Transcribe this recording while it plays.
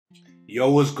Yo,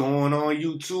 what's going on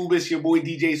YouTube? It's your boy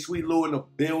DJ Sweet Lou in the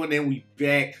building, and we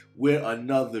back with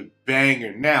another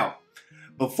banger. Now,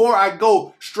 before I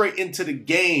go straight into the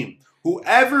game,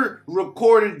 whoever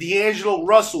recorded D'Angelo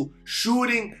Russell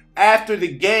shooting after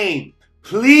the game,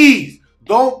 please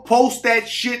don't post that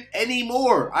shit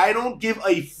anymore. I don't give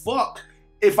a fuck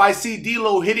if I see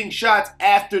D-Lo hitting shots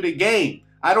after the game.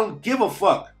 I don't give a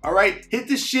fuck, all right? Hit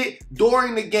the shit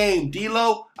during the game,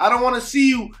 D-Lo. I don't want to see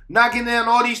you knocking down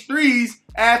all these threes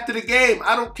after the game.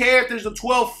 I don't care if there's a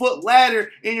 12-foot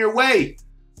ladder in your way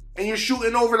and you're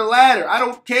shooting over the ladder. I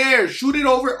don't care. Shoot it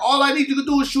over. All I need you to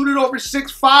do is shoot it over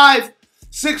 6'5",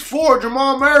 6'4",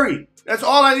 Jamal Murray. That's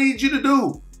all I need you to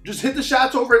do. Just hit the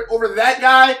shots over that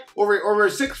guy, over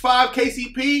 6'5",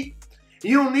 KCP.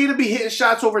 You don't need to be hitting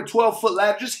shots over a 12-foot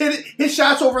ladder. Just hit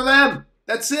shots over them.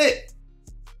 That's it.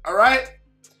 All right?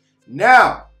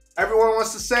 Now, everyone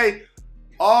wants to say,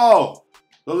 oh,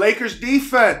 the Lakers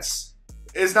defense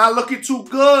is not looking too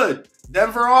good.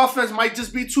 Denver offense might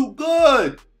just be too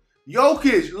good.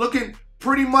 Jokic looking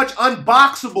pretty much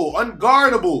unboxable,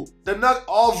 unguardable.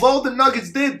 Although the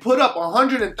Nuggets did put up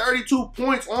 132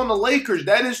 points on the Lakers,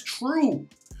 that is true.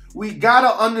 We got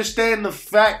to understand the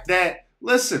fact that,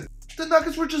 listen, the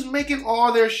Nuggets were just making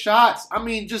all their shots. I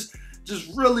mean, just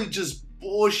really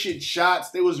bullshit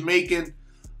shots. They was making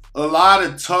a lot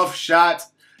of tough shots.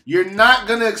 You're not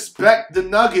going to expect the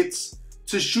Nuggets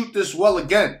to shoot this well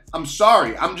again. I'm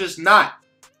sorry. I'm just not.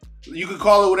 You can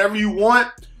call it whatever you want.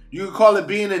 You can call it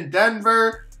being in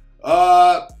Denver.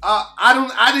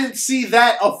 I didn't see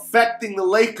that affecting the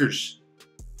Lakers.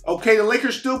 Okay, the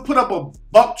Lakers still put up a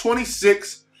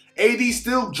 $126. AD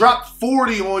still dropped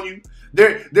 40 on you.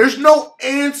 There's no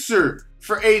answer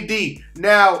for AD.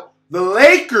 Now, the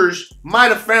Lakers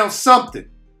might have found something,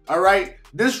 all right?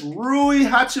 This Rui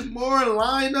Hachimura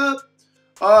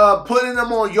lineup, putting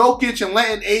them on Jokic and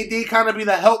letting AD kind of be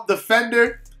the help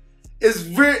defender,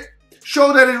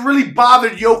 show that it really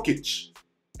bothered Jokic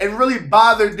and really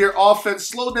bothered their offense,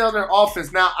 slowed down their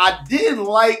offense. Now, I didn't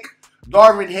like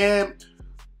Darvin Ham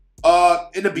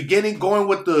in the beginning, going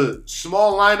with the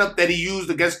small lineup that he used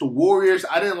against the Warriors.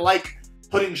 I didn't like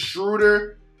putting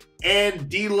Schroeder and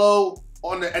D'Lo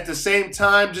at the same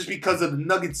time just because of the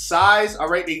Nuggets' size. All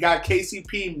right, they got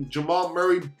KCP and Jamal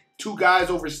Murray, two guys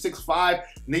over 6'5", and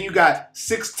then you got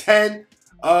 6'10",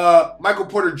 Michael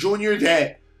Porter Jr.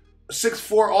 that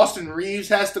 6'4" Austin Reeves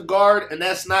has to guard, and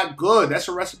that's not good. That's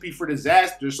a recipe for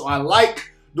disaster. So I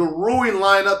like the Rui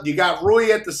lineup. You got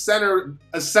Rui at the center,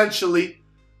 essentially.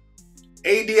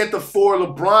 AD at the 4.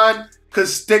 LeBron could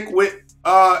stick with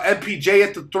MPJ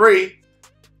at the 3.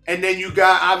 And then you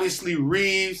got, obviously,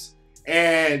 Reeves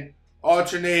and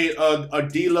alternate a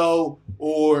D'Lo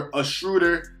or a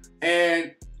Schroeder.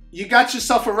 And you got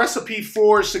yourself a recipe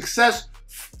for success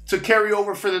to carry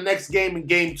over for the next game in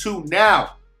Game 2.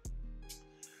 Now,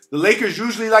 the Lakers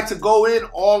usually like to go in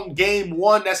on Game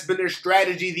 1. That's been their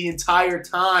strategy the entire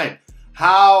time.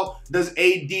 How does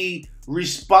AD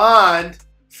respond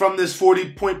from this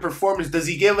 40-point performance? Does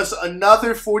he give us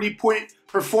another 40-point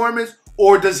performance,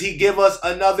 or does he give us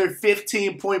another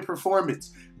 15-point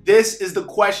performance? This is the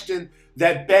question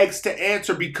that begs to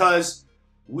answer, because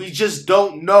we just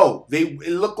don't know. It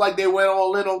looked like they went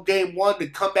all in on Game 1. The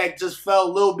comeback just fell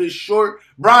a little bit short.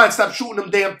 Brian, stop shooting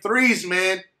them damn threes,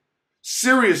 man.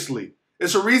 Seriously.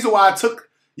 It's a reason why I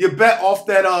took your bet off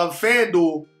that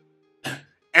FanDuel.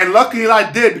 And luckily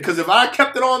I did, because if I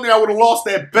kept it on there, I would have lost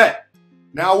that bet.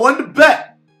 Now, I won the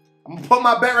bet. I'm going to put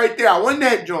my bet right there. I won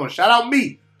that joint. Shout out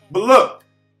me. But look,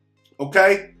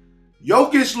 okay,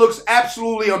 Jokic looks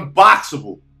absolutely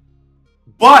unboxable.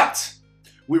 But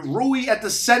with Rui at the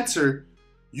center,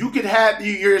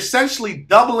 you're essentially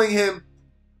doubling him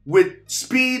with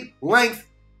speed, length,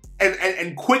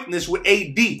 and quickness with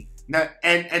AD. Now,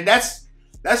 and that's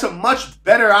a much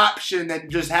better option than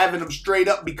just having him straight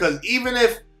up, because even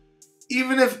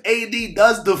if AD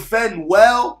does defend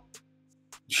well,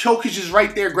 Jokic is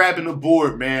right there grabbing the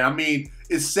board, man. I mean,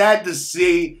 it's sad to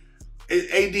see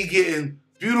AD getting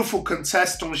beautiful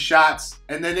contests on shots,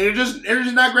 and then they're just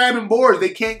not grabbing boards. They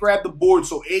can't grab the board,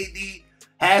 so AD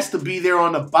has to be there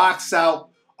on the box out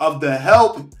of the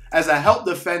help as a help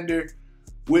defender,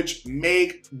 which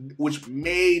made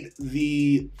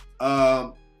the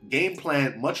game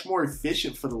plan much more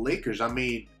efficient for the Lakers. I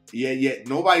mean, yeah,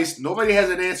 nobody has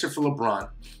an answer for LeBron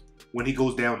when he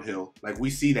goes downhill. Like, we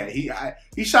see that.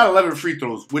 He shot 11 free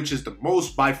throws, which is the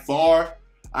most by far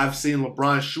I've seen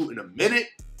LeBron shoot in a minute.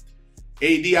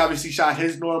 AD obviously shot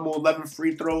his normal 11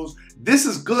 free throws. This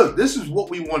is good. This is what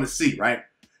we want to see, right?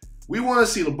 We want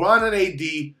to see LeBron and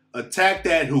AD attack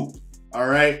that hoop, all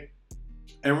right?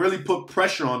 And really put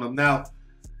pressure on them. Now,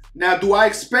 Now, do I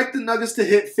expect the Nuggets to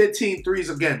hit 15 threes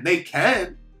again? They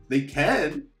can. They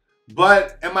can.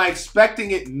 But am I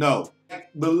expecting it? No.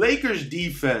 The Lakers'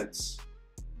 defense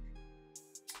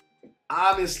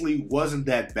honestly wasn't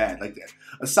that bad. Like,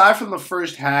 aside from the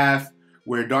first half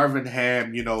where Darvin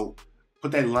Ham,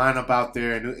 put that lineup out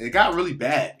there, and it got really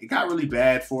bad. It got really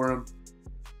bad for them.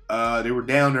 They were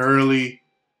down early,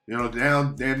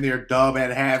 down damn near dub at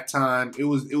halftime. It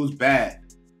was bad.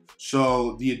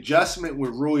 So the adjustment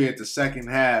with Rui at the second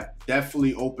half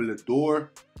definitely opened the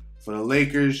door for the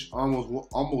Lakers.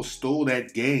 Almost stole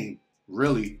that game,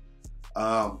 really.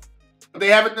 But they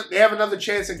have another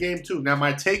chance in game 2. Now,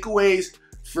 my takeaways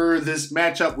for this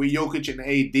matchup with Jokic and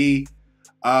AD,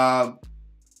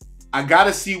 I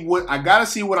gotta see what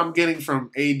I'm getting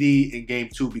from AD in game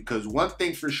 2, because one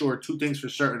thing for sure, two things for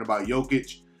certain about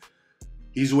Jokic,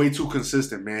 he's way too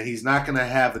consistent, man. He's not gonna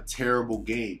have a terrible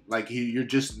game. Like, you're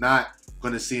just not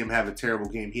gonna see him have a terrible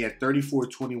game. He had 34,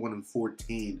 21, and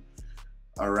 14.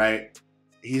 All right,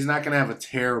 he's not gonna have a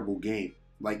terrible game.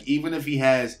 Like, even if he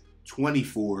has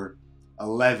 24,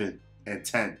 11, and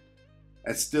 10,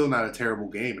 that's still not a terrible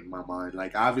game in my mind.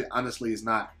 Like, honestly, it's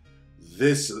not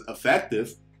this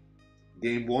effective.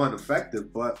 Game 1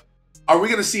 effective, but are we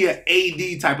going to see an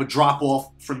AD type of drop-off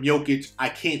from Jokic? I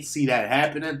can't see that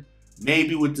happening.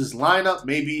 Maybe with this lineup,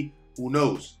 maybe, who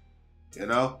knows?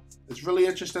 It's really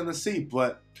interesting to see,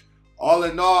 but all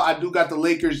in all, I do got the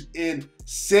Lakers in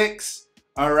 6.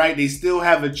 All right, they still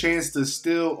have a chance to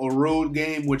steal a road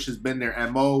game, which has been their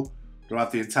MO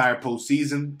throughout the entire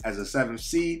postseason as a 7th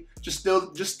seed. Just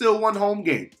still one home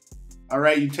game. All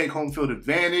right, you take home field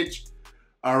advantage.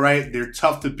 All right, they're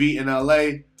tough to beat in LA.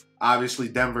 Obviously,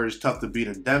 Denver is tough to beat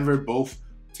in Denver. Both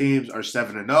teams are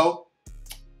 7-0.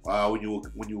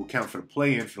 When you account for the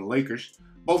play-in for the Lakers,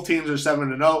 both teams are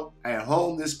 7-0 at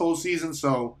home this postseason.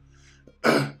 So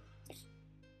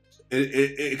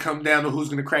it comes down to who's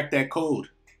gonna crack that code.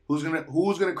 Who's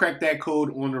gonna crack that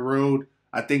code on the road?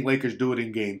 I think Lakers do it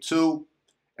in game 2,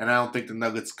 and I don't think the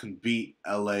Nuggets can beat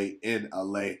LA in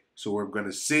LA. So we're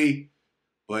gonna see.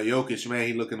 But Jokic, man,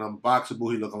 he looking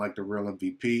unboxable. He looking like the real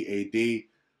MVP.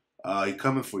 AD, he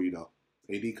coming for you, though.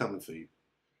 AD coming for you.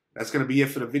 That's going to be it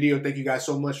for the video. Thank you guys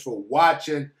so much for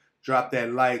watching. Drop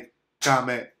that like,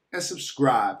 comment, and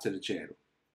subscribe to the channel.